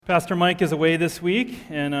Pastor Mike is away this week,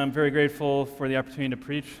 and I'm very grateful for the opportunity to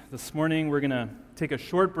preach. This morning, we're going to take a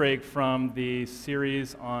short break from the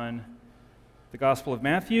series on the Gospel of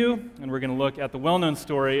Matthew, and we're going to look at the well-known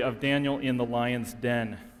story of Daniel in the lion's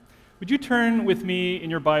den. Would you turn with me in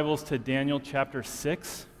your Bibles to Daniel chapter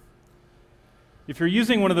 6? If you're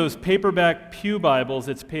using one of those paperback pew Bibles,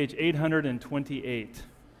 it's page 828.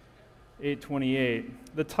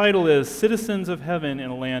 828. The title is Citizens of Heaven in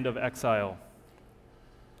a Land of Exile.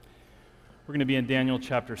 We're going to be in Daniel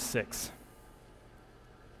chapter 6.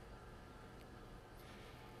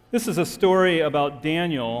 This is a story about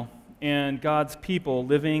Daniel and God's people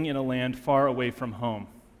living in a land far away from home.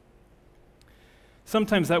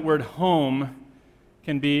 Sometimes that word home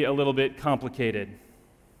can be a little bit complicated.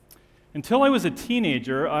 Until I was a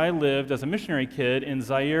teenager, I lived as a missionary kid in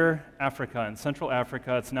Zaire, Africa, in Central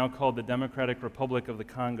Africa. It's now called the Democratic Republic of the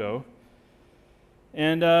Congo.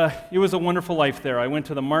 And it was a wonderful life there. I went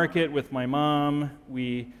to the market with my mom.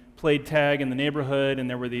 We played tag in the neighborhood, and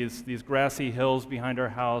there were these grassy hills behind our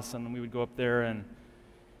house, and we would go up there and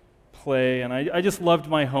play. And I just loved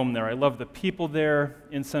my home there. I loved the people there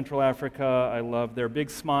in Central Africa. I loved their big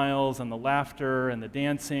smiles and the laughter and the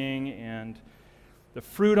dancing and the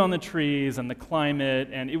fruit on the trees and the climate.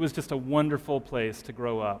 And it was just a wonderful place to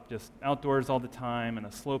grow up, just outdoors all the time and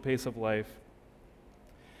a slow pace of life.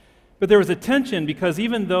 But there was a tension because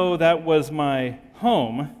even though that was my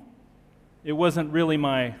home, it wasn't really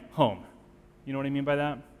my home. You know what I mean by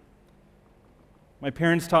that? My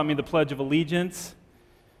parents taught me the Pledge of Allegiance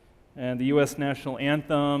and the U.S. national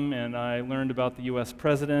anthem, and I learned about the U.S.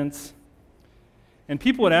 presidents. And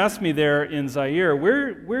people would ask me there in Zaire,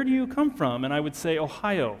 where do you come from? And I would say,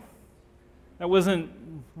 Ohio. That wasn't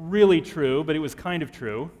really true, but it was kind of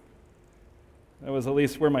true. That was at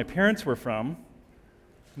least where my parents were from.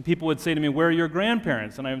 And people would say to me, where are your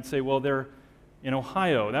grandparents? And I would say, well, they're in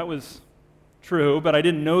Ohio. That was true, but I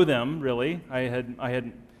didn't know them, really. I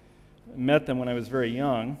had met them when I was very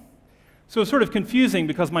young. So it was sort of confusing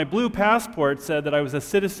because my blue passport said that I was a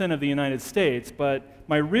citizen of the United States, but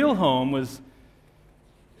my real home was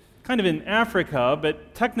kind of in Africa,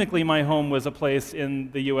 but technically my home was a place in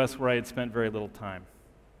the U.S. where I had spent very little time.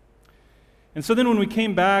 And so then when we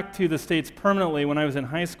came back to the States permanently when I was in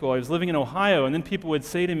high school, I was living in Ohio, and then people would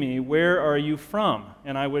say to me, where are you from?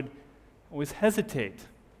 And I would always hesitate.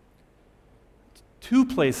 Two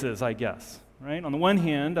places, I guess, right? On the one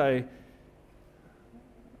hand, I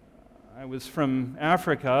was from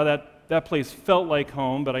Africa. That place felt like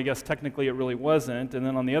home, but I guess technically it really wasn't. And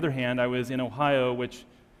then on the other hand, I was in Ohio, which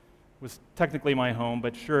was technically my home,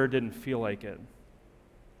 but sure didn't feel like it.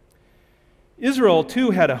 Israel,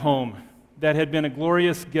 too, had a home that had been a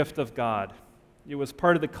glorious gift of God. It was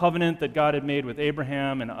part of the covenant that God had made with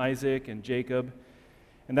Abraham and Isaac and Jacob.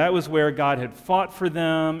 And that was where God had fought for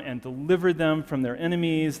them and delivered them from their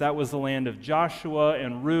enemies. That was the land of Joshua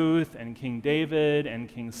and Ruth and King David and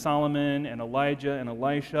King Solomon and Elijah and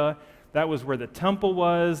Elisha. That was where the temple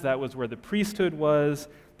was. That was where the priesthood was.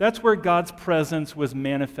 That's where God's presence was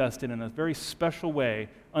manifested in a very special way,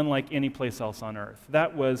 unlike any place else on earth.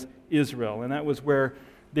 That was Israel, and that was where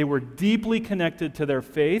they were deeply connected to their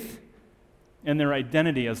faith and their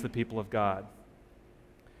identity as the people of God.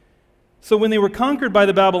 So when they were conquered by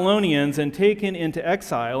the Babylonians and taken into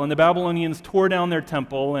exile, and the Babylonians tore down their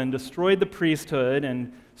temple and destroyed the priesthood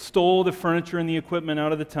and stole the furniture and the equipment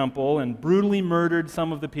out of the temple and brutally murdered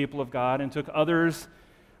some of the people of God and took others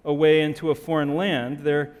away into a foreign land,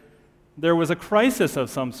 there was a crisis of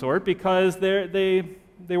some sort because they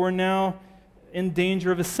were now in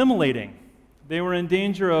danger of assimilating. They were in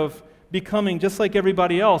danger of becoming just like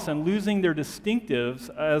everybody else and losing their distinctives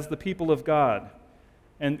as the people of God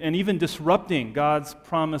and even disrupting God's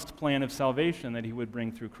promised plan of salvation that he would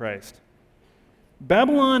bring through Christ.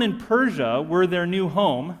 Babylon and Persia were their new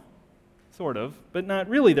home, sort of, but not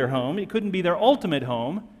really their home. It couldn't be their ultimate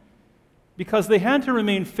home because they had to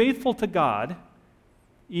remain faithful to God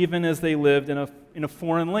even as they lived in a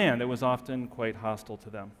foreign land that was often quite hostile to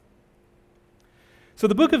them. So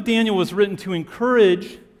the book of Daniel was written to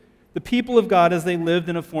encourage the people of God as they lived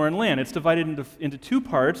in a foreign land. It's divided into two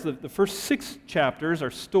parts. The first 6 chapters are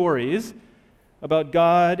stories about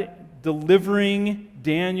God delivering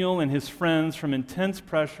Daniel and his friends from intense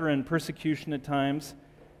pressure and persecution at times,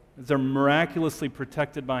 as they're miraculously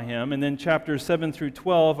protected by him. And then chapters 7 through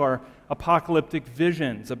 12 are apocalyptic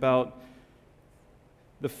visions about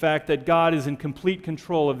the fact that God is in complete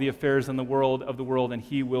control of the affairs in the world, and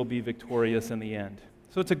he will be victorious in the end.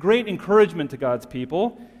 So it's a great encouragement to God's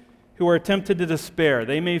people who are tempted to despair.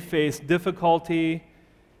 They may face difficulty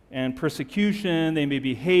and persecution. They may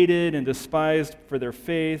be hated and despised for their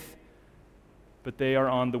faith. but they are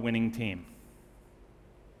on the winning team.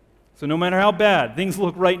 So no matter how bad things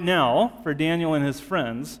look right now for Daniel and his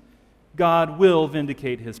friends, God will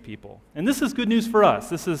vindicate his people. And this is good news for us.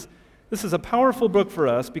 This is a powerful book for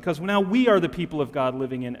us because now we are the people of God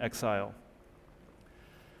living in exile.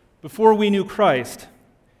 Before we knew Christ,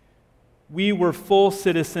 we were full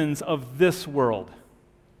citizens of this world.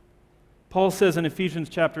 Paul says in Ephesians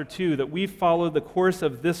chapter 2 that we follow the course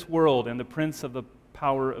of this world and the prince of the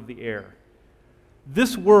power of the air.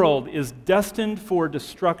 This world is destined for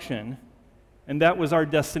destruction, and that was our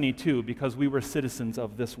destiny too, because we were citizens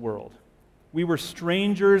of this world. We were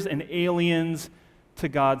strangers and aliens to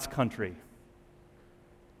God's country,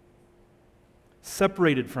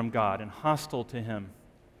 separated from God and hostile to Him.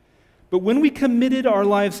 But when we committed our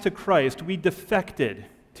lives to Christ, we defected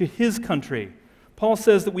to His country. Paul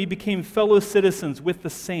says that we became fellow citizens with the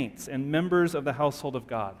saints and members of the household of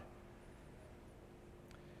God.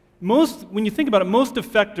 When you think about it, most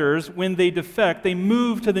defectors, when they defect, they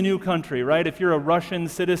move to the new country, right? If you're a Russian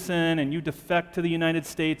citizen and you defect to the United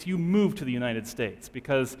States, you move to the United States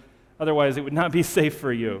because otherwise it would not be safe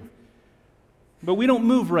for you. But we don't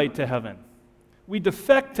move right to heaven. We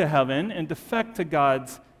defect to heaven and defect to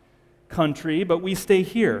God's country, but we stay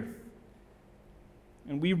here.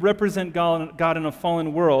 And we represent God in a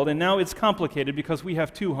fallen world, and now it's complicated because we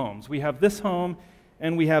have two homes. We have this home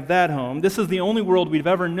and we have that home. This is the only world we've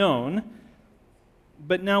ever known,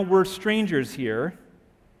 but now we're strangers here.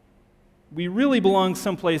 We really belong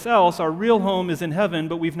someplace else. Our real home is in heaven,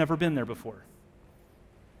 but we've never been there before.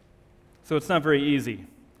 So it's not very easy.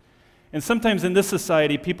 And sometimes in this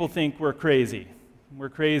society, people think we're crazy. We're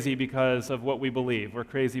crazy because of what we believe. We're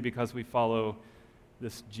crazy because we follow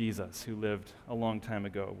this Jesus who lived a long time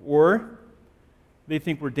ago. Or they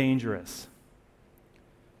think we're dangerous.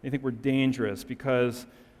 They think we're dangerous because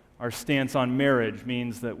our stance on marriage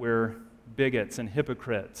means that we're bigots and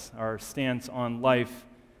hypocrites. Our stance on life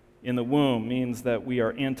in the womb means that we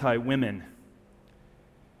are anti-women.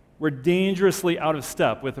 We're dangerously out of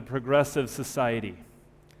step with a progressive society,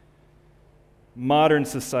 modern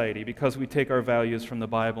society, because we take our values from the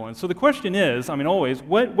Bible. And so the question is, always,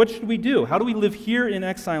 what should we do? How do we live here in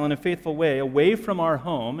exile in a faithful way, away from our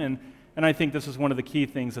home? And I think this is one of the key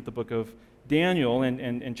things that the book of Daniel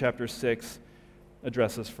in chapter 6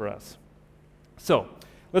 addresses for us. So,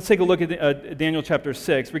 let's take a look at Daniel chapter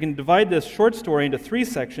 6. We can divide this short story into three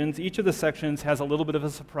sections. Each of the sections has a little bit of a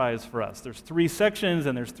surprise for us. There's three sections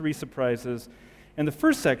and there's three surprises. And the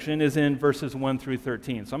first section is in verses 1 through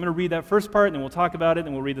 13. So I'm going to read that first part, and then we'll talk about it,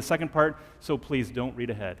 and we'll read the second part, so please don't read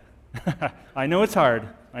ahead. I know it's hard.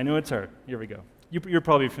 Here we go. You're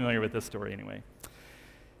probably familiar with this story anyway.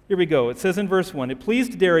 Here we go. It says in verse 1, "It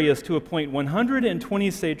pleased Darius to appoint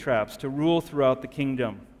 120 satraps to rule throughout the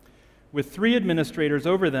kingdom, with 3 administrators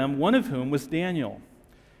over them, one of whom was Daniel.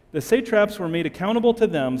 The satraps were made accountable to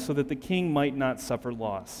them so that the king might not suffer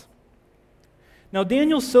loss. Now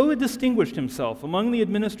Daniel so distinguished himself among the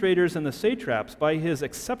administrators and the satraps by his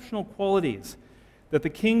exceptional qualities that the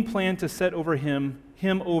king planned to set over him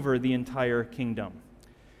over the entire kingdom.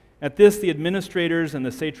 At this, the administrators and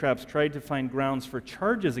the satraps tried to find grounds for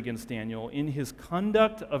charges against Daniel in his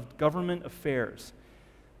conduct of government affairs,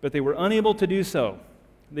 but they were unable to do so.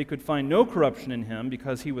 They could find no corruption in him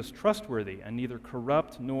because he was trustworthy and neither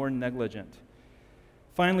corrupt nor negligent.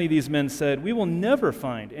 Finally, these men said, 'We will never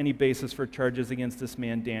find any basis for charges against this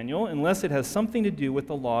man Daniel unless it has something to do with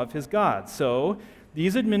the law of his God.' So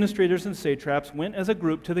these administrators and satraps went as a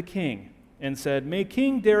group to the king and said, 'May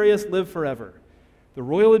King Darius live forever. The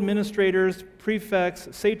royal administrators, prefects,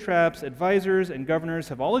 satraps, advisors, and governors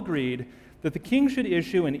have all agreed that the king should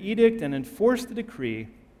issue an edict and enforce the decree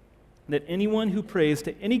that anyone who prays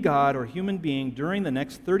to any god or human being during the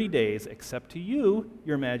next 30 days, except to you,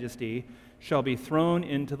 your majesty, shall be thrown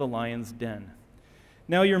into the lion's den.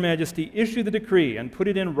 Now, your majesty, issue the decree and put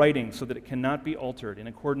it in writing so that it cannot be altered in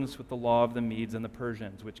accordance with the law of the Medes and the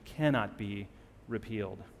Persians, which cannot be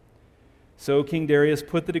repealed.' So King Darius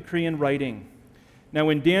put the decree in writing. Now,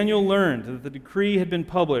 when Daniel learned that the decree had been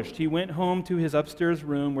published, he went home to his upstairs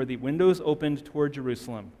room where the windows opened toward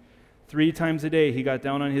Jerusalem. 3 times a day he got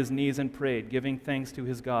down on his knees and prayed, giving thanks to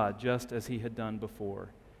his God, just as he had done before.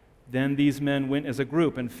 Then these men went as a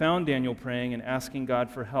group and found Daniel praying and asking God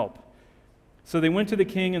for help. So they went to the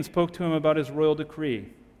king and spoke to him about his royal decree.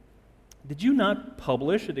 'Did you not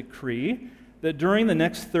publish a decree that during the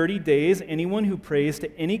next 30 days anyone who prays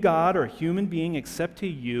to any god or human being except to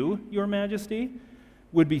you, your majesty,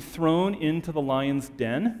 would be thrown into the lion's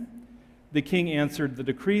den?' The king answered, 'The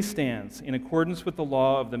decree stands in accordance with the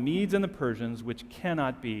law of the Medes and the Persians, which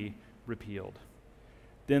cannot be repealed.'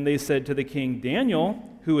 Then they said to the king, Daniel,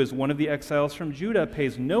 who is one of the exiles from Judah,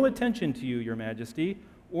 pays no attention to you, your majesty,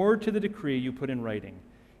 or to the decree you put in writing.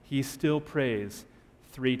 He still prays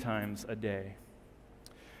 3 times a day.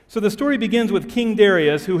 So the story begins with King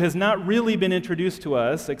Darius, who has not really been introduced to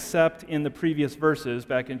us except in the previous verses,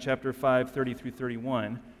 back in chapter 5, 30 through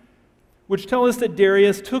 31, which tell us that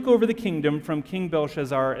Darius took over the kingdom from King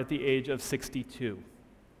Belshazzar at the age of 62.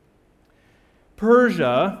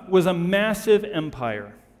 Persia was a massive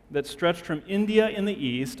empire that stretched from India in the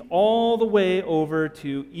east all the way over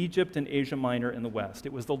to Egypt and Asia Minor in the west.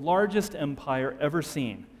 It was the largest empire ever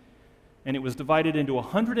seen, and it was divided into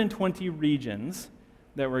 120 regions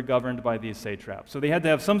that were governed by these satraps. So they had to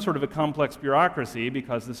have some sort of a complex bureaucracy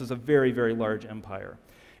because this is a very, very large empire.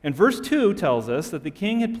 And verse 2 tells us that the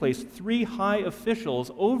king had placed 3 high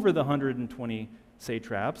officials over the 120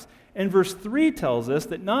 satraps. And verse 3 tells us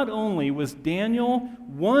that not only was Daniel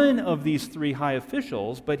one of these 3 high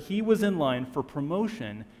officials, but he was in line for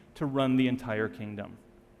promotion to run the entire kingdom.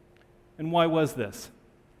 And why was this?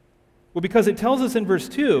 Well, because it tells us in verse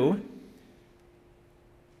 2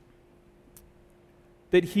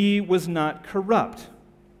 that he was not corrupt.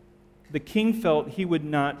 The king felt he would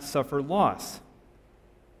not suffer loss.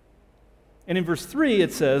 And in verse 3,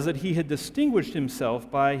 it says that he had distinguished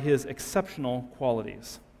himself by his exceptional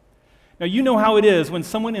qualities. Now, you know how it is when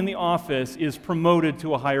someone in the office is promoted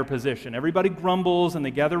to a higher position. Everybody grumbles, and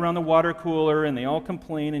they gather around the water cooler, and they all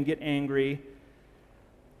complain and get angry.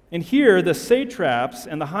 And here, the satraps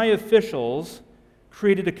and the high officials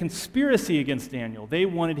created a conspiracy against Daniel. They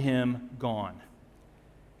wanted him gone.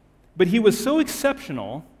 But he was so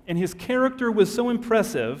exceptional, and his character was so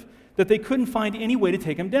impressive, that they couldn't find any way to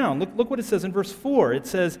take him down. Look what it says in verse 4. It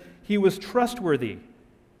says, he was trustworthy.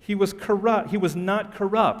 He was corrupt. He was not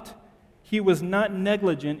corrupt. He was not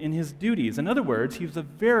negligent in his duties. In other words, he was a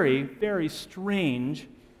very, very strange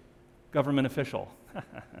government official.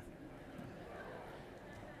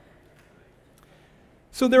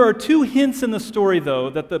 So there are 2 hints in the story, though,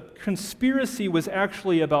 that the conspiracy was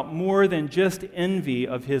actually about more than just envy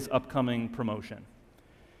of his upcoming promotion.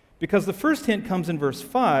 Because the first hint comes in verse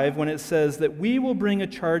 5 when it says that we will bring a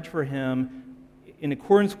charge for him in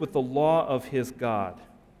accordance with the law of his God.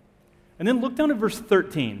 And then look down at verse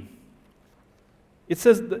 13. It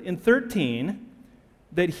says in 13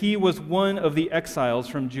 that he was one of the exiles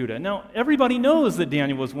from Judah. Now, everybody knows that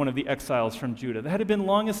Daniel was one of the exiles from Judah. That had been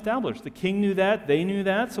long established. The king knew that, they knew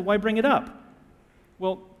that, so why bring it up?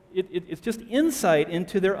 Well, it's just insight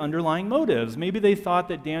into their underlying motives. Maybe they thought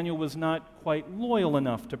that Daniel was not quite loyal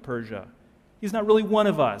enough to Persia. He's not really one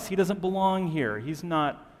of us. He doesn't belong here. He's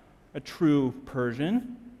not a true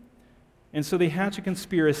Persian. And so they hatch a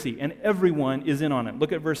conspiracy, and everyone is in on it.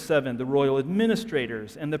 Look at verse 7. The royal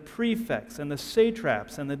administrators and the prefects and the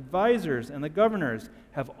satraps and the advisors and the governors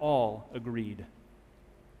have all agreed.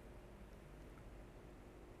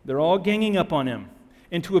 They're all ganging up on him.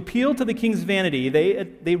 And to appeal to the king's vanity,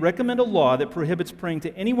 they recommend a law that prohibits praying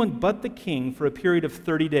to anyone but the king for a period of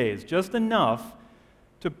 30 days, just enough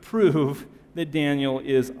to prove that Daniel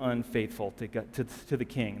is unfaithful to the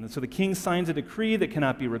king. And so the king signs a decree that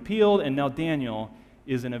cannot be repealed, and now Daniel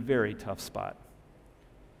is in a very tough spot.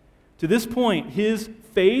 To this point, his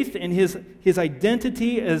faith and his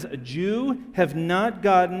identity as a Jew have not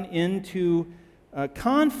gotten into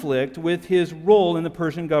conflict with his role in the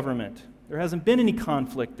Persian government. There hasn't been any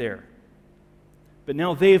conflict there. But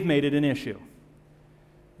now they've made it an issue.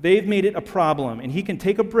 They've made it a problem, and he can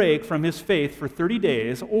take a break from his faith for 30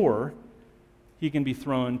 days, or he can be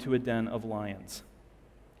thrown to a den of lions.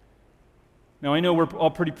 Now, I know we're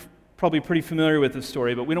all probably pretty familiar with this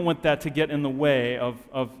story, but we don't want that to get in the way of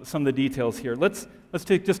some of the details here. Let's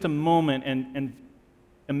take just a moment and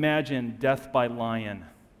imagine death by lion.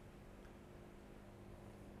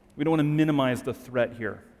 We don't want to minimize the threat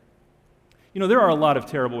here. You know, there are a lot of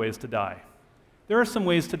terrible ways to die. There are some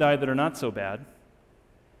ways to die that are not so bad,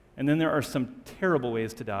 and then there are some terrible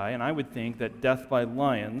ways to die, and I would think that death by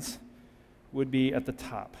lions would be at the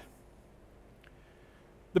top.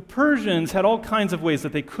 The Persians had all kinds of ways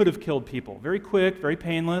that they could have killed people. Very quick, very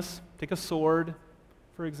painless. Take a sword,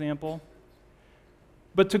 for example.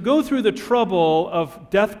 But to go through the trouble of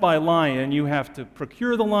death by lion, you have to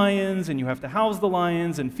procure the lions, and you have to house the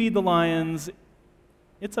lions and feed the lions.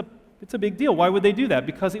 It's a big deal. Why would they do that?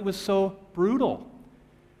 Because it was so brutal.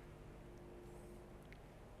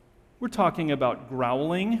 We're talking about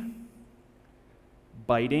growling,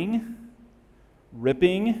 biting,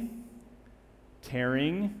 ripping,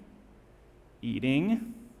 tearing,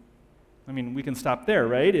 eating. I mean, we can stop there,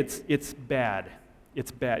 right? It's bad.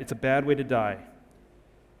 It's bad. It's a bad way to die.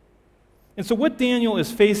 And so what Daniel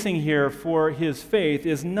is facing here for his faith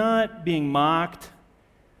is not being mocked.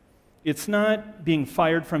 It's not being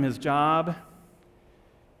fired from his job.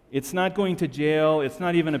 It's not going to jail. It's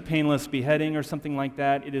not even a painless beheading or something like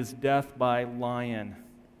that. It is death by lion.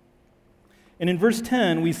 And in verse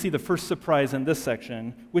 10, we see the first surprise in this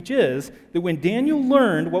section, which is that when Daniel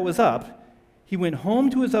learned what was up, he went home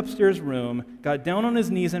to his upstairs room, got down on his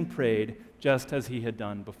knees and prayed, just as he had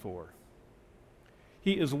done before.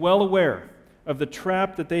 He is well aware of the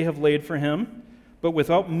trap that they have laid for him, but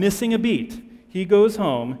without missing a beat, he goes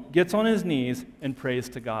home, gets on his knees, and prays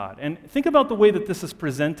to God. And think about the way that this is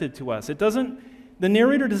presented to us. The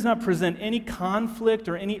narrator does not present any conflict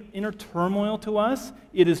or any inner turmoil to us.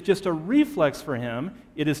 It is just a reflex for him.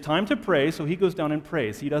 It is time to pray, so he goes down and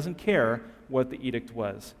prays. He doesn't care what the edict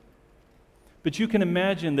was. But you can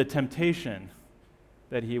imagine the temptation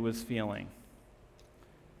that he was feeling.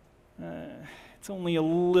 It's only a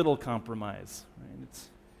little compromise. Right?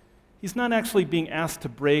 He's not actually being asked to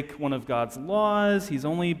break one of God's laws. He's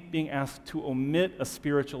only being asked to omit a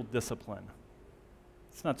spiritual discipline.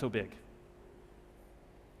 It's not so big.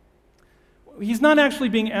 He's not actually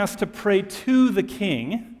being asked to pray to the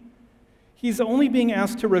king. He's only being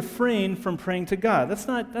asked to refrain from praying to God. That's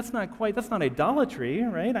not idolatry,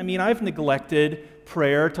 right? I mean, I've neglected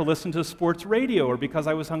prayer to listen to sports radio or because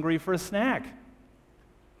I was hungry for a snack.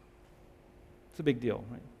 It's a big deal,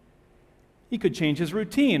 right? He could change his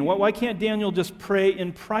routine. Why can't Daniel just pray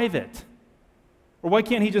in private? Or why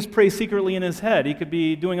can't he just pray secretly in his head? He could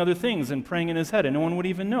be doing other things and praying in his head, and no one would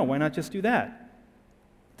even know. Why not just do that?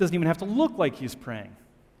 It doesn't even have to look like he's praying.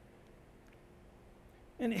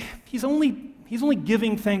 And he's only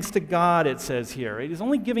giving thanks to God, it says here. Right? He's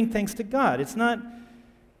only giving thanks to God. It's not,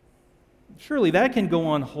 surely that can go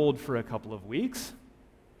on hold for a couple of weeks.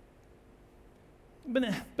 But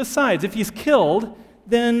besides, if he's killed,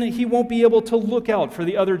 then he won't be able to look out for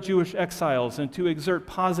the other Jewish exiles and to exert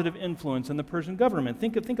positive influence in the Persian government.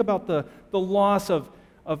 Think about the loss of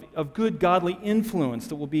good, godly influence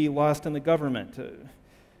that will be lost in the government.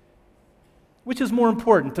 Which is more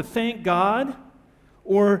important, to thank God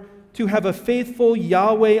or to have a faithful,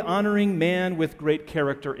 Yahweh-honoring man with great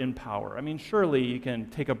character and power? I mean, surely you can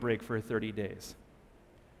take a break for 30 days.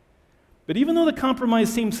 But even though the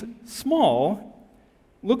compromise seems small,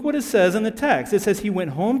 look what it says in the text. It says he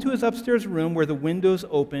went home to his upstairs room where the windows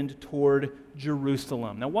opened toward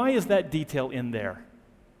Jerusalem. Now, why is that detail in there?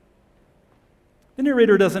 The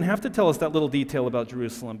narrator doesn't have to tell us that little detail about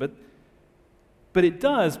Jerusalem, but it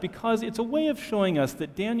does because it's a way of showing us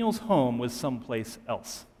that Daniel's home was someplace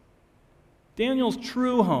else. Daniel's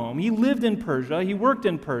true home, he lived in Persia, he worked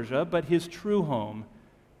in Persia, but his true home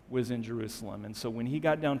was in Jerusalem. And so when he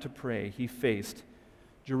got down to pray, he faced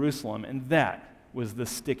Jerusalem, and that was the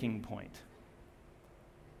sticking point.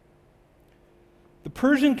 The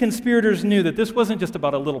Persian conspirators knew that this wasn't just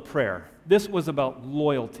about a little prayer. This was about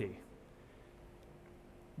loyalty.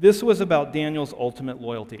 This was about Daniel's ultimate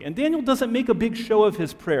loyalty. And Daniel doesn't make a big show of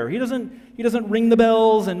his prayer. He doesn't ring the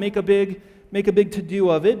bells and make a big to-do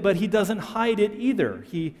of it, but he doesn't hide it either.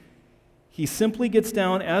 He simply gets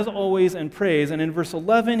down, as always, and prays. And in verse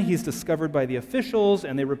 11, he's discovered by the officials,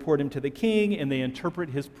 and they report him to the king, and they interpret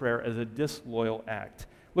his prayer as a disloyal act.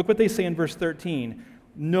 Look what they say in verse 13.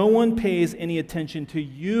 No one pays any attention to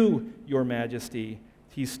you, your majesty.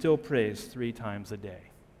 He still prays 3 times a day.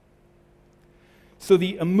 So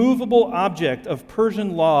the immovable object of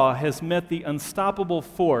Persian law has met the unstoppable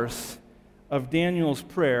force of Daniel's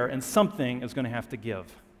prayer, and something is going to have to give.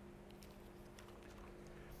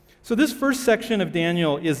 So this first section of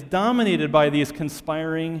Daniel is dominated by these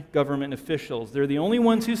conspiring government officials. They're the only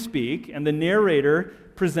ones who speak, and the narrator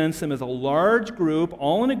presents them as a large group,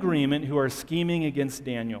 all in agreement, who are scheming against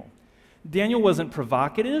Daniel. Daniel wasn't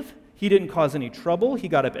provocative. He didn't cause any trouble. He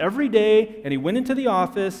got up every day, and he went into the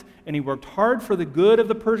office, and he worked hard for the good of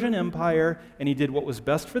the Persian Empire, and he did what was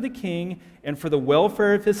best for the king and for the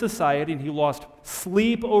welfare of his society, and he lost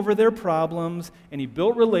sleep over their problems, and he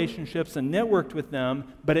built relationships and networked with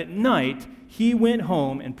them, but at night, he went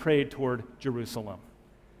home and prayed toward Jerusalem.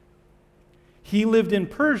 He lived in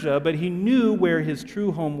Persia, but he knew where his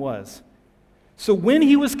true home was. So when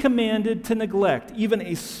he was commanded to neglect even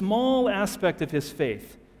a small aspect of his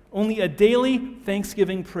faith, only a daily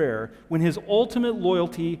thanksgiving prayer, when his ultimate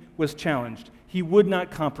loyalty was challenged, he would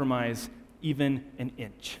not compromise even an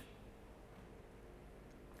inch.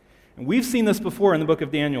 And we've seen this before in the book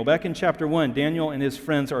of Daniel. Back in chapter 1, Daniel and his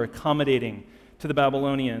friends are accommodating to the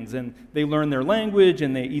Babylonians, and they learn their language,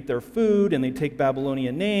 and they eat their food, and they take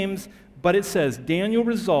Babylonian names. But it says, Daniel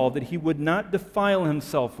resolved that he would not defile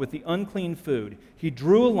himself with the unclean food. He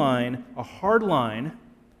drew a line, a hard line.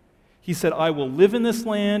 He said, I will live in this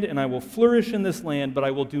land and I will flourish in this land, but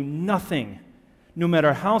I will do nothing, no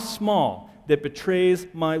matter how small, that betrays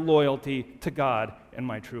my loyalty to God and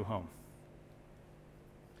my true home.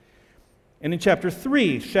 And in chapter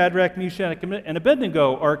 3, Shadrach, Meshach, and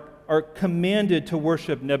Abednego are commanded to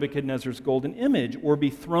worship Nebuchadnezzar's golden image or be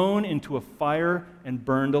thrown into a fire and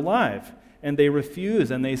burned alive. And they refuse,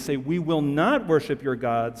 and they say, we will not worship your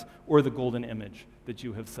gods or the golden image that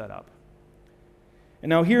you have set up. And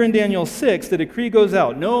now here in Daniel 6, the decree goes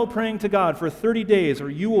out, no praying to God for 30 days, or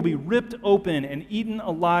you will be ripped open and eaten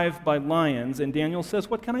alive by lions. And Daniel says,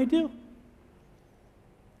 what can I do?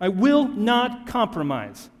 I will not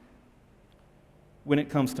compromise when it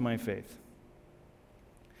comes to my faith.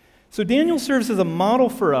 So Daniel serves as a model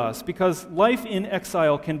for us because life in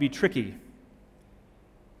exile can be tricky.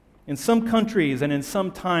 In some countries and in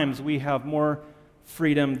some times we have more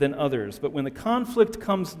freedom than others. But when the conflict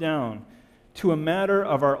comes down to a matter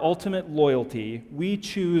of our ultimate loyalty, we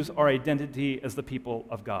choose our identity as the people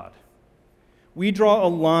of God. We draw a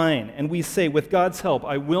line and we say, with God's help,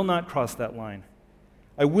 I will not cross that line.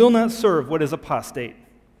 I will not serve what is apostate.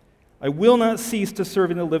 I will not cease to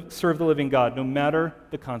serve the living God, no matter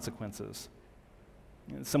the consequences.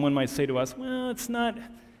 And someone might say to us, well, it's not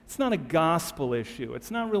a gospel issue. It's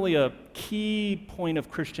not really a key point of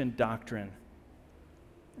Christian doctrine.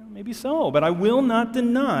 Well, maybe so, but I will not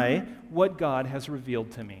deny what God has revealed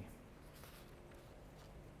to me.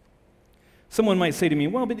 Someone might say to me,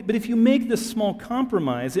 well, but if you make this small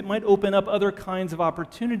compromise, it might open up other kinds of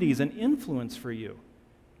opportunities and influence for you.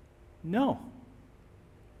 No.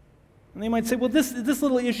 And they might say, well, this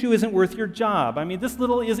little issue isn't worth your job. I mean,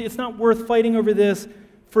 it's not worth fighting over this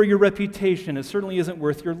for your reputation. It certainly isn't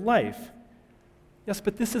worth your life. Yes,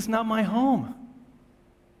 but this is not my home.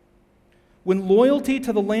 When loyalty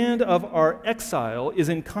to the land of our exile is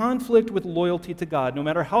in conflict with loyalty to God, no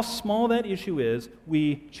matter how small that issue is,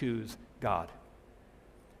 we choose God.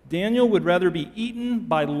 Daniel would rather be eaten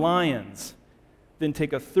by lions than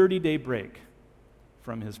take a 30-day break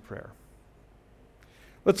from his prayer.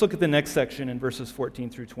 Let's look at the next section in verses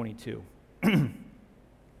 14 through 22.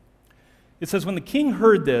 It says, when the king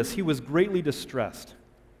heard this, he was greatly distressed.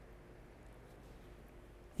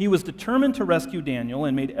 He was determined to rescue Daniel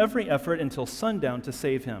and made every effort until sundown to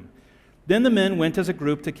save him. Then the men went as a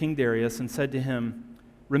group to King Darius and said to him,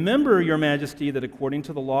 remember, your majesty, that according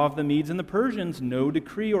to the law of the Medes and the Persians, no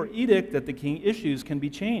decree or edict that the king issues can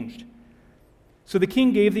be changed. So the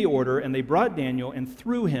king gave the order, and they brought Daniel and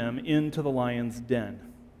threw him into the lion's den.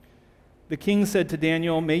 The king said to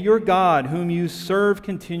Daniel, may your God, whom you serve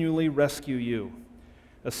continually, rescue you.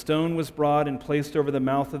 A stone was brought and placed over the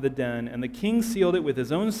mouth of the den, and the king sealed it with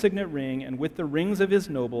his own signet ring and with the rings of his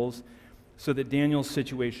nobles, so that Daniel's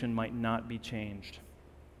situation might not be changed.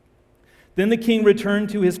 Then the king returned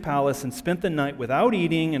to his palace and spent the night without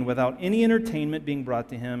eating and without any entertainment being brought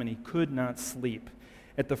to him, and he could not sleep.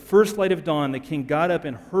 At the first light of dawn, the king got up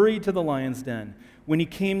and hurried to the lion's den. When he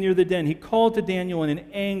came near the den, he called to Daniel in an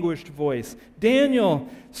anguished voice, Daniel,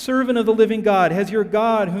 servant of the living God, has your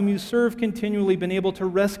God, whom you serve continually, been able to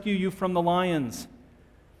rescue you from the lions?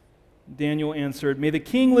 Daniel answered, may the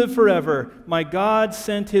king live forever. My God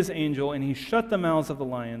sent his angel, and he shut the mouths of the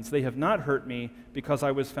lions. They have not hurt me, because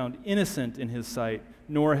I was found innocent in his sight,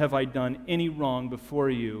 nor have I done any wrong before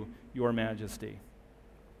you, your majesty.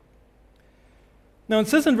 Now it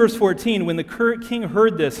says in verse 14, when the king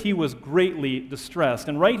heard this, he was greatly distressed.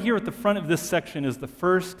 And right here at the front of this section is the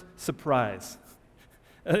first surprise.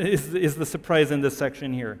 is the surprise in this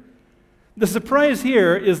section here. The surprise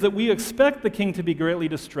here is that we expect the king to be greatly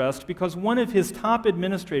distressed because one of his top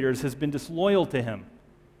administrators has been disloyal to him.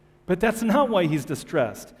 But that's not why he's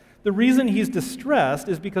distressed. The reason he's distressed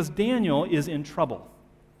is because Daniel is in trouble.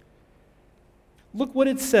 Look what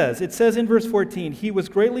it says. It says in verse 14, he was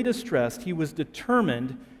greatly distressed. He was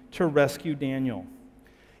determined to rescue Daniel.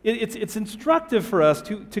 It's instructive for us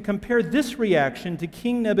to compare this reaction to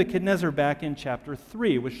King Nebuchadnezzar back in chapter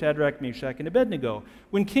 3 with Shadrach, Meshach, and Abednego.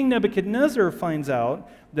 When King Nebuchadnezzar finds out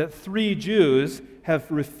that 3 Jews have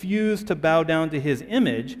refused to bow down to his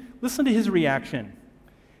image, listen to his reaction.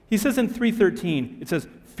 He says in 3:13, it says,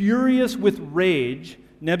 furious with rage,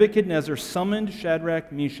 Nebuchadnezzar summoned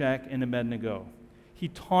Shadrach, Meshach, and Abednego. He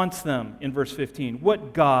taunts them in verse 15.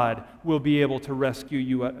 What God will be able to rescue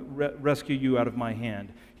you out of my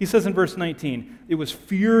hand? He says in verse 19, it was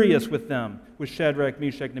furious with them, with Shadrach,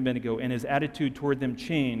 Meshach, and Abednego, and his attitude toward them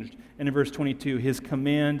changed. And in verse 22, his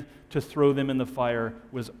command to throw them in the fire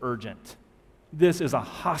was urgent. This is a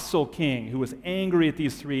hostile king who was angry at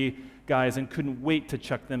these 3 guys and couldn't wait to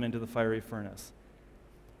chuck them into the fiery furnace.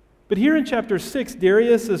 But here in chapter 6,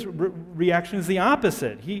 Darius' reaction is the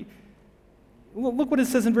opposite. Look what it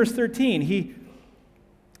says in verse 13.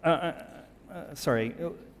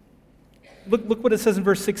 Look what it says in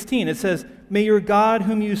verse 16. It says, "May your God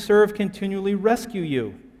whom you serve continually rescue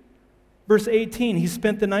you." Verse 18, he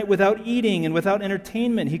spent the night without eating and without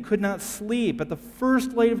entertainment. He could not sleep. At the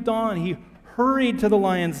first light of dawn, he hurried to the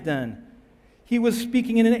lion's den. He was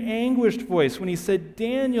speaking in an anguished voice when he said,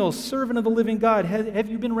 "Daniel, servant of the living God, have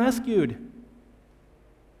you been rescued?"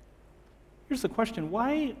 Here's the question.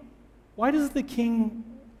 Why does the king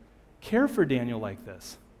care for Daniel like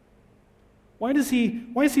this? Why is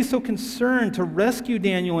he so concerned to rescue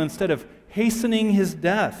Daniel instead of hastening his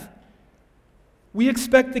death? We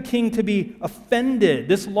expect the king to be offended.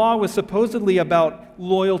 This law was supposedly about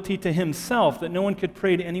loyalty to himself, that no one could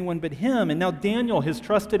pray to anyone but him. And now Daniel, his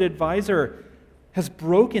trusted advisor, has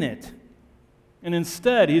broken it. And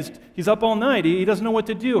instead, he's up all night. He doesn't know what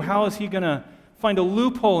to do. How is he going to find a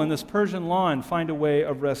loophole in this Persian law and find a way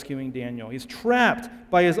of rescuing Daniel? He's trapped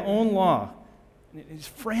by his own law. He's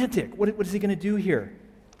frantic. What is he going to do here?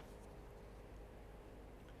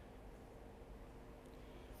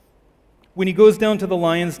 When he goes down to the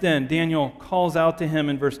lion's den, Daniel calls out to him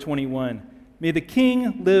in verse 21, "May the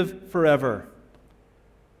king live forever."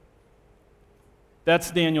 That's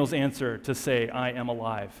Daniel's answer to say, "I am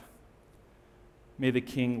alive." May the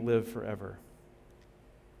king live forever.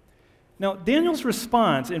 Now, Daniel's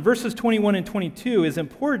response in verses 21 and 22 is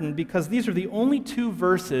important because these are the only two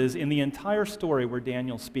verses in the entire story where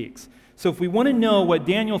Daniel speaks. So if we want to know what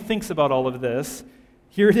Daniel thinks about all of this,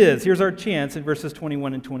 here it is. Here's our chance in verses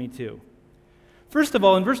 21 and 22. First of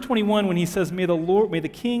all, in verse 21, when he says, may the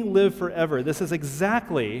king live forever, this is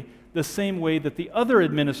exactly the same way that the other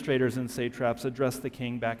administrators and satraps addressed the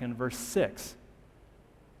king back in verse 6.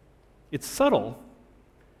 It's subtle,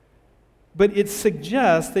 but it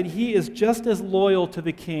suggests that he is just as loyal to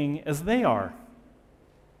the king as they are.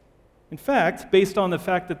 In fact, based on the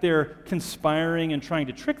fact that they're conspiring and trying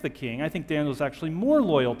to trick the king, I think Daniel's actually more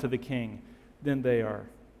loyal to the king than they are.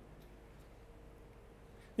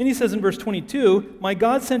 Then he says in verse 22, "My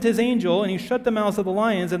God sent his angel, and he shut the mouths of the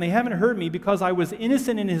lions, and they haven't hurt me because I was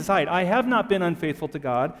innocent in his sight. I have not been unfaithful to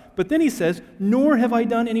God." But then he says, "Nor have I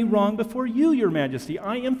done any wrong before you, your majesty.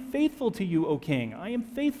 I am faithful to you, O king. I am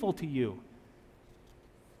faithful to you."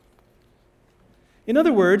 In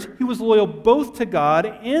other words, he was loyal both to God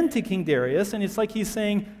and to King Darius, and it's like he's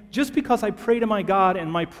saying, just because I pray to my God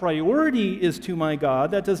and my priority is to my God,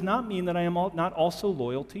 that does not mean that I am not also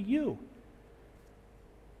loyal to you.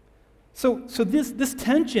 So this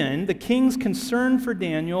tension, the king's concern for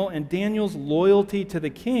Daniel and Daniel's loyalty to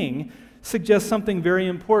the king, suggests something very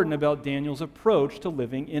important about Daniel's approach to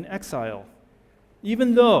living in exile.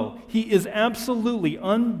 Even though he is absolutely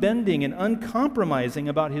unbending and uncompromising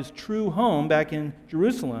about his true home back in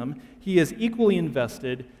Jerusalem, he is equally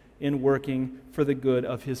invested in working for the good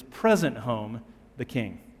of his present home, the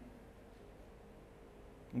king.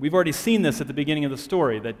 We've already seen this at the beginning of the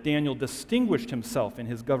story, that Daniel distinguished himself in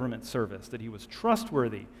his government service, that he was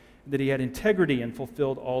trustworthy, that he had integrity and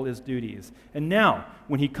fulfilled all his duties. And now,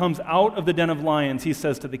 when he comes out of the den of lions, he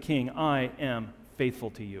says to the king, "I am faithful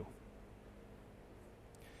to you."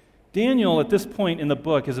 Daniel, at this point in the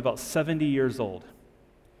book, is about 70 years old.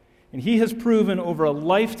 And he has proven over a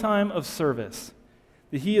lifetime of service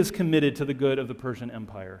that he is committed to the good of the Persian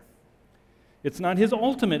Empire. It's not his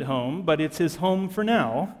ultimate home, but it's his home for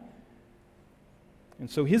now. And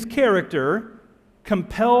so his character,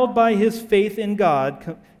 compelled by his faith in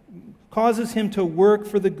God, causes him to work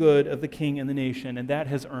for the good of the king and the nation, and that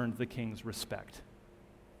has earned the king's respect.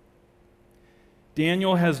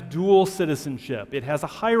 Daniel has dual citizenship. It has a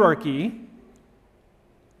hierarchy.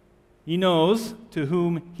 He knows to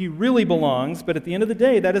whom he really belongs, but at the end of the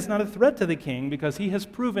day, that is not a threat to the king because he has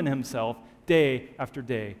proven himself day after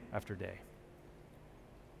day after day.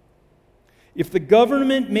 If the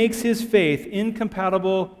government makes his faith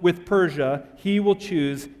incompatible with Persia, he will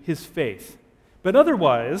choose his faith. But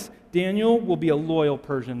otherwise, Daniel will be a loyal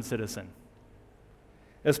Persian citizen.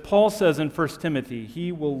 As Paul says in 1 Timothy,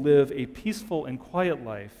 he will live a peaceful and quiet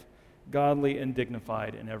life, godly and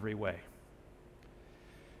dignified in every way.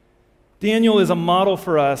 Daniel is a model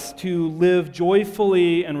for us to live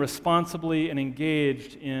joyfully and responsibly and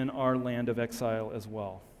engaged in our land of exile as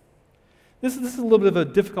well. This is a little bit of a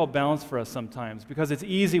difficult balance for us sometimes because it's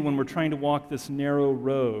easy when we're trying to walk this narrow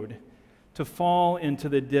road to fall into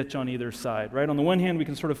the ditch on either side, right? On the one hand, we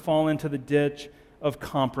can sort of fall into the ditch of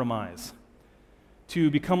compromise, to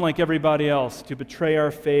become like everybody else, to betray our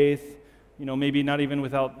faith, maybe not even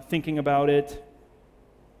without thinking about it,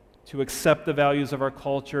 to accept the values of our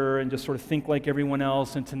culture and just sort of think like everyone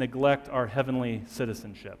else and to neglect our heavenly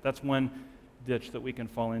citizenship. That's one ditch that we can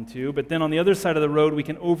fall into. But then on the other side of the road, we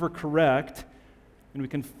can overcorrect, and we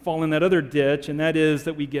can fall in that other ditch, and that is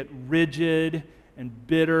that we get rigid and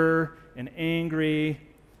bitter and angry,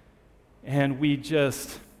 and we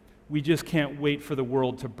just can't wait for the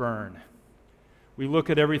world to burn. We look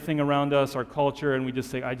at everything around us, our culture, and we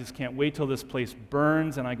just say, I just can't wait till this place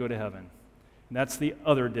burns and I go to heaven. And that's the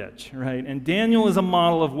other ditch, right? And Daniel is a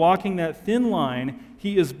model of walking that thin line.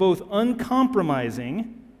 He is both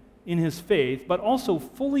uncompromising in his faith, but also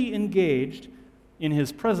fully engaged in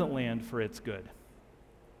his present land for its good.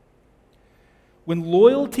 When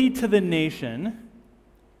loyalty to the nation,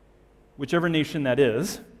 whichever nation that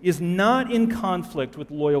is not in conflict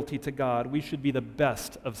with loyalty to God, we should be the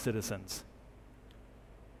best of citizens.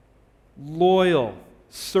 Loyal,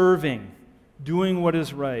 serving, doing what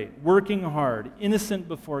is right, working hard, innocent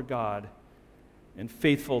before God, and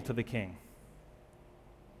faithful to the King.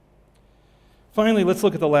 Finally, let's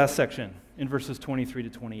look at the last section in verses 23 to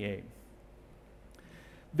 28.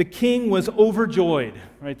 The king was overjoyed,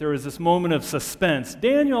 right? There was this moment of suspense.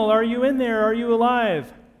 Daniel, are you in there? Are you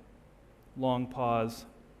alive? Long pause.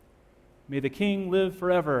 May the king live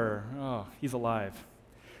forever. Oh, he's alive.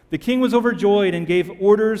 The king was overjoyed and gave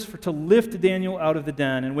orders to lift Daniel out of the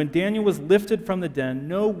den. And when Daniel was lifted from the den,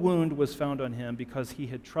 no wound was found on him because he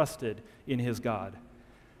had trusted in his God.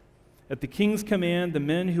 At the king's command, the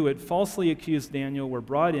men who had falsely accused Daniel were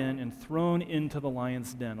brought in and thrown into the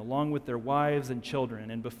lion's den, along with their wives and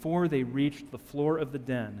children. And before they reached the floor of the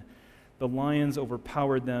den, the lions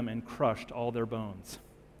overpowered them and crushed all their bones.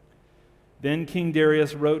 Then King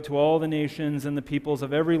Darius wrote to all the nations and the peoples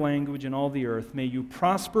of every language in all the earth, May you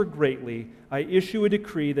prosper greatly. I issue a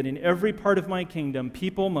decree that in every part of my kingdom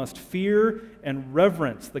people must fear and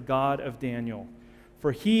reverence the God of Daniel.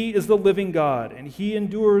 For he is the living God, and he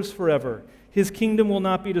endures forever. His kingdom will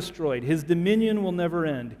not be destroyed. His dominion will never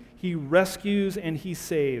end. He rescues and he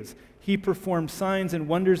saves. He performs signs and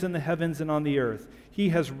wonders in the heavens and on the earth. He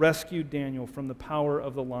has rescued Daniel from the power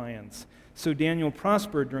of the lions. So Daniel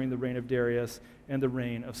prospered during the reign of Darius and the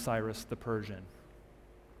reign of Cyrus the Persian.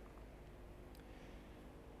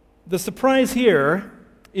 The surprise here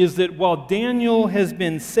is that while Daniel has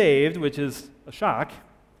been saved, which is a shock,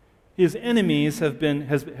 his enemies have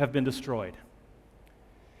been destroyed.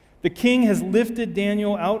 The king has lifted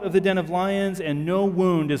Daniel out of the den of lions, and no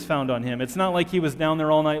wound is found on him. It's not like he was down there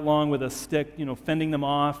all night long with a stick, fending them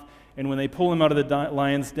off, and when they pull him out of the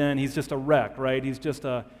lion's den, he's just a wreck, right? He's just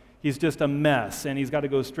a mess, and he's got to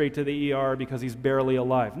go straight to the ER because he's barely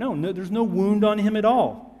alive. No, there's no wound on him at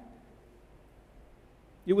all.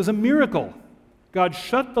 It was a miracle. God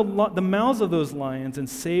shut the mouths of those lions and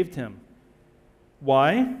saved him.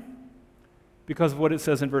 Why? Because of what it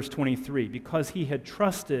says in verse 23, because he had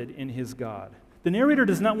trusted in his God. The narrator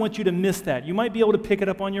does not want you to miss that. You might be able to pick it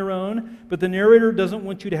up on your own, but the narrator doesn't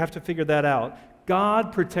want you to have to figure that out.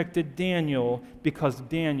 God protected Daniel because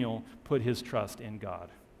Daniel put his trust in God.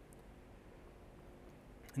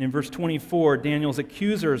 And in verse 24, Daniel's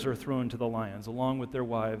accusers are thrown to the lions, along with their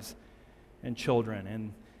wives and children.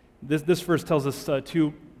 And this verse tells us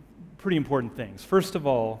two pretty important things. First of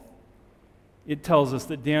all, it tells us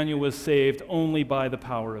that Daniel was saved only by the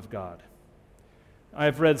power of God.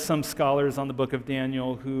 I've read some scholars on the book of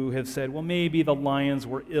Daniel who have said, well, maybe the lions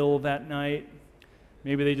were ill that night.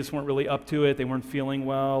 Maybe they just weren't really up to it. They weren't feeling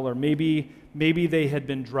well. Or maybe they had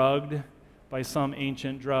been drugged by some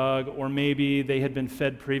ancient drug. Or maybe they had been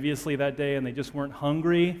fed previously that day and they just weren't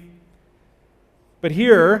hungry. But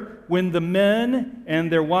here, when the men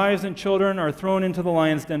and their wives and children are thrown into the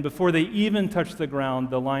lion's den, before they even touch the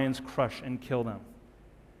ground, the lions crush and kill them.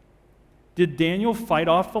 Did Daniel fight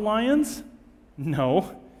off the lions?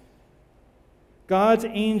 No. God's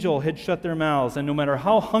angel had shut their mouths, and no matter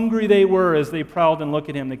how hungry they were as they prowled and looked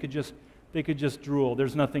at him, they could just drool.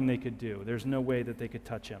 There's nothing they could do. There's no way that they could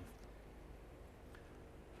touch him.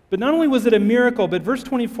 But not only was it a miracle, but verse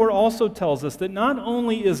 24 also tells us that not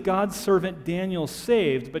only is God's servant Daniel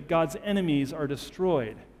saved, but God's enemies are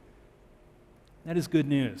destroyed. That is good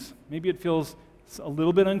news. Maybe it feels a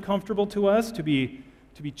little bit uncomfortable to us to be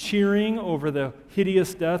cheering over the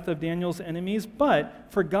hideous death of Daniel's enemies, but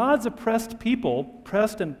for God's oppressed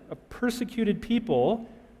and persecuted people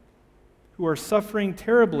who are suffering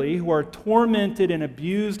terribly, who are tormented and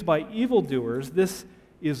abused by evildoers, this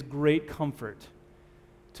is great comfort.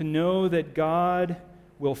 To know that God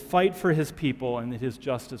will fight for his people and that his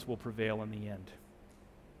justice will prevail in the end.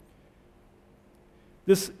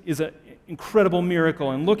 This is an incredible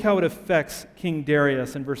miracle, and look how it affects King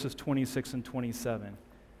Darius in verses 26 and 27.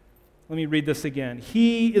 Let me read this again.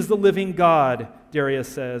 He is the living God, Darius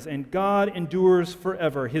says, and God endures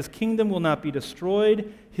forever. His kingdom will not be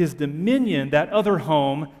destroyed. His dominion, that other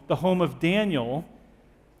home, the home of Daniel,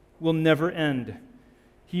 will never end.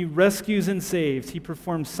 He rescues and saves. He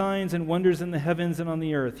performs signs and wonders in the heavens and on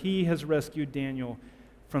the earth. He has rescued Daniel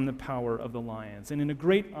from the power of the lions. And in a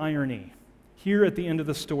great irony, here at the end of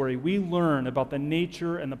the story, we learn about the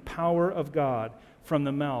nature and the power of God from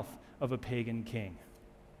the mouth of a pagan king.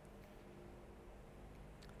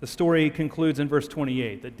 The story concludes in verse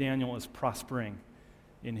 28 that Daniel is prospering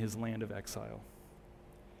in his land of exile.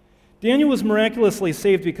 Daniel was miraculously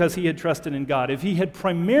saved because he had trusted in God. If he had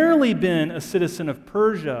primarily been a citizen of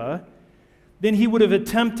Persia, then he would have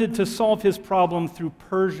attempted to solve his problem through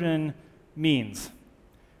Persian means.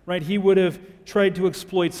 Right? He would have tried to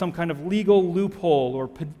exploit some kind of legal loophole or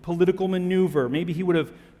political maneuver. Maybe he would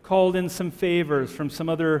have called in some favors from some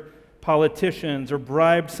other politicians or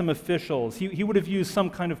bribed some officials. He would have used some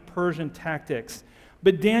kind of Persian tactics.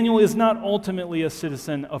 But Daniel is not ultimately a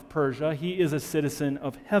citizen of Persia. He is a citizen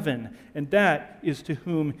of heaven, and that is to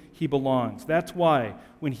whom he belongs. That's why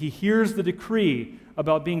when he hears the decree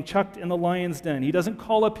about being chucked in the lion's den, he doesn't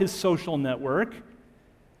call up his social network.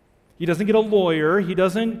 He doesn't get a lawyer. He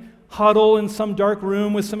doesn't huddle in some dark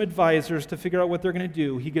room with some advisors to figure out what they're going to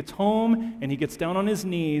do. He gets home and he gets down on his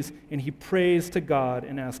knees and he prays to God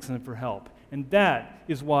and asks him for help. And that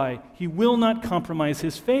is why he will not compromise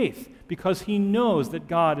his faith, because he knows that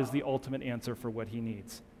God is the ultimate answer for what he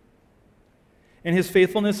needs. And his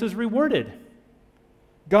faithfulness is rewarded.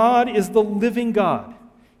 God is the living God.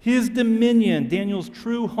 His dominion, Daniel's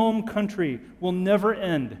true home country, will never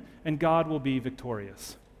end, and God will be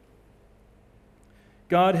victorious.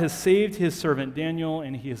 God has saved his servant Daniel,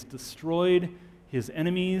 and he has destroyed his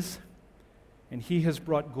enemies, and he has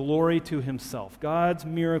brought glory to himself. God's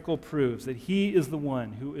miracle proves that he is the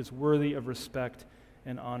one who is worthy of respect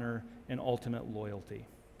and honor and ultimate loyalty.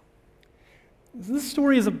 This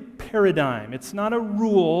story is a paradigm. It's not a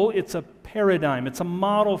rule, it's a paradigm. It's a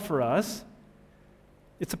model for us.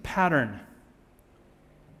 It's a pattern.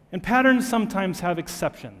 And patterns sometimes have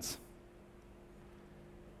exceptions.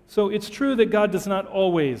 So it's true that God does not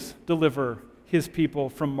always deliver his people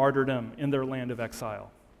from martyrdom in their land of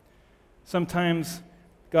exile. Sometimes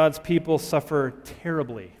God's people suffer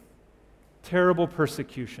terribly, terrible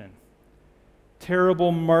persecution,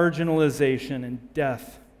 terrible marginalization and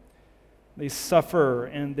death. They suffer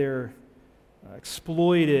and they're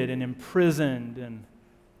exploited and imprisoned and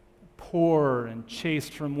poor and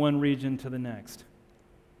chased from one region to the next.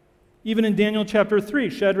 Even in Daniel chapter 3,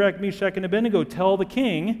 Shadrach, Meshach, and Abednego tell the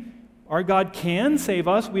king, our God can save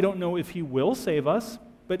us. We don't know if he will save us,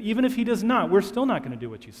 but even if he does not, we're still not going to do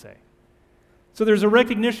what you say. So there's a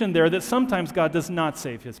recognition there that sometimes God does not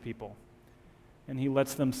save his people, and he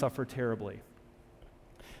lets them suffer terribly.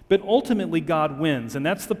 But ultimately, God wins, and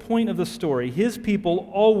that's the point of the story. His people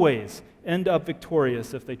always end up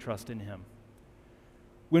victorious if they trust in him.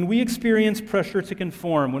 When we experience pressure to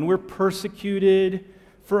conform, when we're persecuted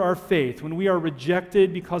for our faith, when we are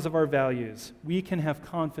rejected because of our values, we can have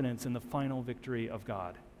confidence in the final victory of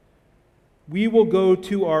God. We will go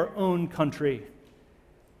to our own country,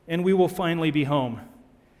 and we will finally be home.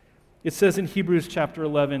 It says in Hebrews chapter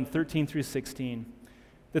 11, 13 through 16,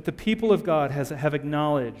 that the people of God have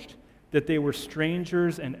acknowledged that they were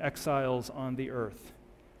strangers and exiles on the earth,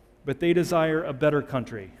 but they desire a better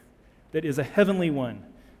country that is a heavenly one,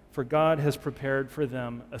 for God has prepared for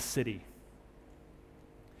them a city.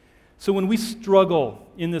 So when we struggle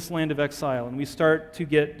in this land of exile and we start to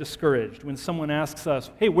get discouraged, when someone asks us,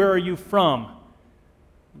 hey, where are you from?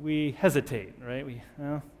 We hesitate, right?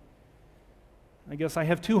 I guess I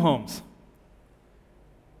have two homes.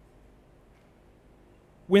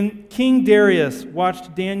 When King Darius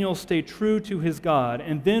watched Daniel stay true to his God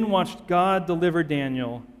and then watched God deliver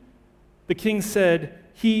Daniel, the king said,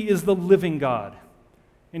 he is the living God,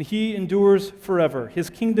 and he endures forever. His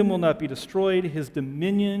kingdom will not be destroyed. His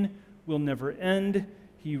dominion will never end.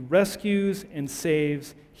 He rescues and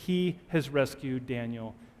saves. He has rescued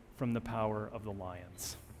Daniel from the power of the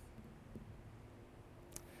lions.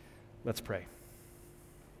 Let's pray.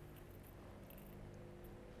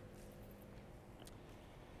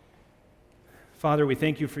 Father, we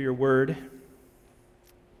thank you for your word.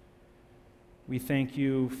 We thank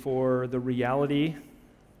you for the reality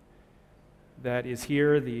that is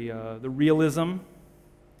here, the realism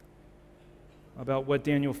about what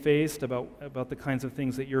Daniel faced, about the kinds of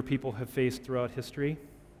things that your people have faced throughout history.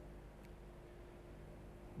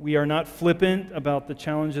 We are not flippant about the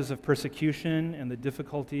challenges of persecution and the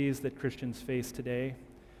difficulties that Christians face today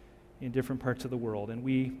in different parts of the world. And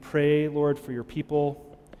we pray, Lord, for your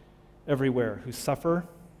people everywhere who suffer,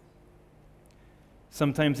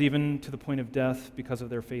 sometimes even to the point of death because of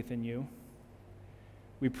their faith in you.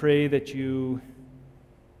 We pray that you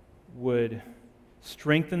would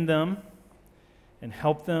strengthen them and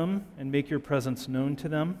help them and make your presence known to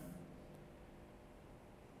them.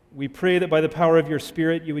 We pray that by the power of your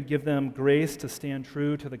Spirit, you would give them grace to stand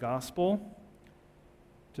true to the gospel,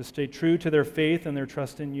 to stay true to their faith and their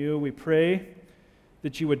trust in you. We pray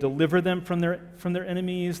that you would deliver them from their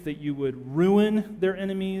enemies, that you would ruin their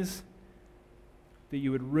enemies, that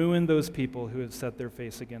you would ruin those people who have set their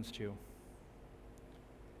face against you.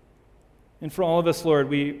 And for all of us, Lord,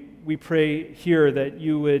 we pray here that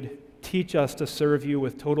you would teach us to serve you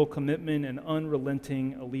with total commitment and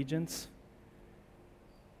unrelenting allegiance.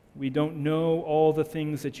 We don't know all the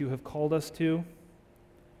things that you have called us to.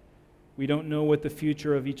 We don't know what the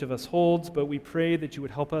future of each of us holds, but we pray that you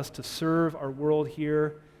would help us to serve our world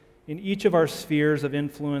here in each of our spheres of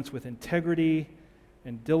influence with integrity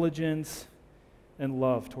and diligence and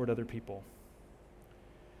love toward other people.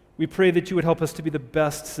 We pray that you would help us to be the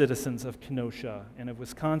best citizens of Kenosha and of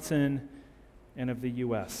Wisconsin and of the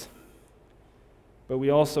U.S. But we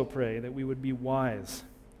also pray that we would be wise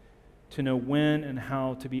to know when and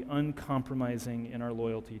how to be uncompromising in our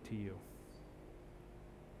loyalty to you.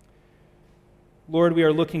 Lord, we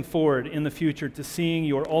are looking forward in the future to seeing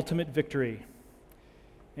your ultimate victory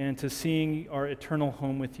and to seeing our eternal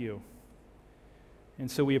home with you.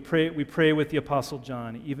 And so we pray with the Apostle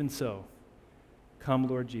John, even so, come,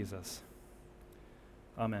 Lord Jesus.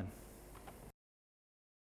 Amen.